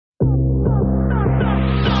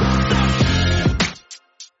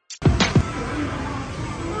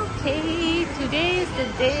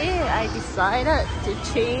today I decided to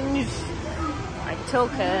change my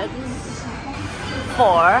tokens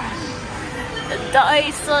for the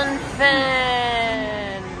Dyson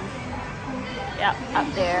fan. Yep,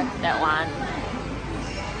 up there, that one.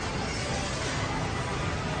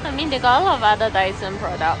 I mean, they got a lot of other Dyson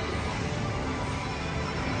products.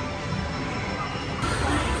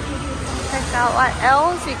 Check out what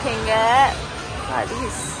else you can get. Ah,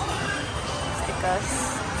 these stickers.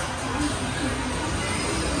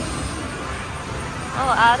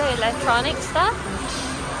 Oh, other electronic stuff.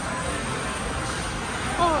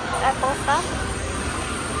 Oh, Apple stuff.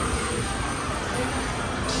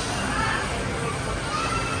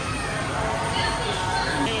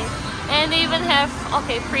 Okay. And they even have,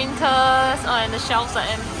 okay, printers. Oh, and the shelves are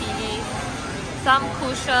empty. Some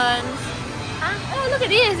cushions. Huh? Oh, look at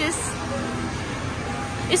this.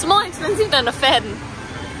 It's more expensive than the fan.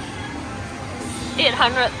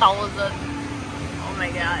 800,000. Oh my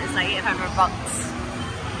god, it's like 800 bucks.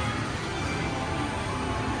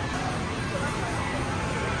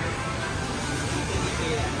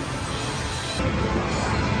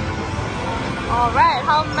 Alright,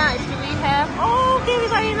 how much do we have? Oh, okay, we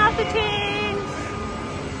got enough to change.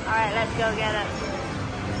 Alright, let's go get it.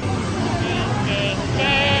 Ding, ding,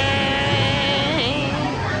 ding.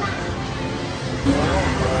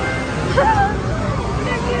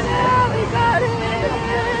 Check it out, we got it.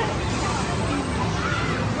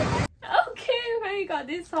 Okay, we got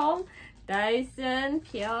this home. Dyson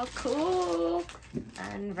Pure Cool.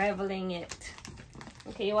 Unraveling it.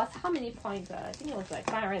 Okay, it was how many points? I think it was like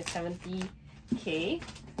 570k.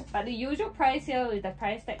 But the usual price here with the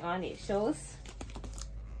price tag on it shows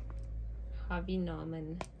Harvey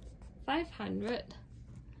Norman 549.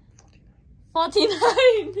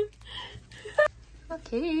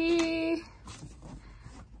 Okay.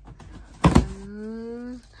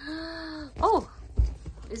 Oh,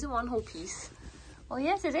 is it one whole piece? Oh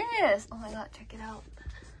yes, it is. Oh my god, check it out.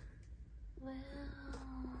 Wow.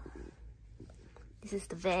 This is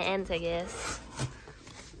the Vans, I guess.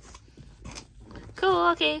 Cool,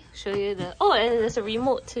 okay. Show you the... Oh, and there's a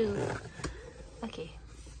remote too. Okay.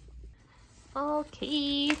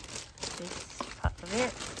 Okay. This part of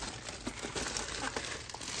it.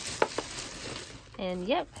 And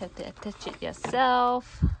yep, have to attach it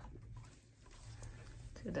yourself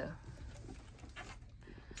to the...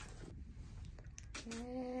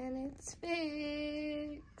 And it's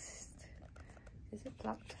fixed. Is it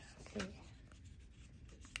plugged? Okay.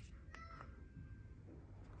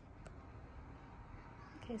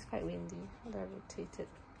 Okay, it's quite windy. How do I rotate it?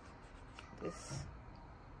 This.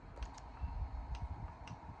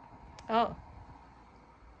 Oh.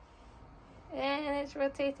 And it's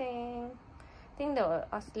rotating. I think the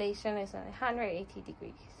oscillation is at 180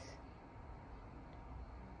 degrees.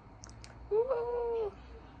 Woo!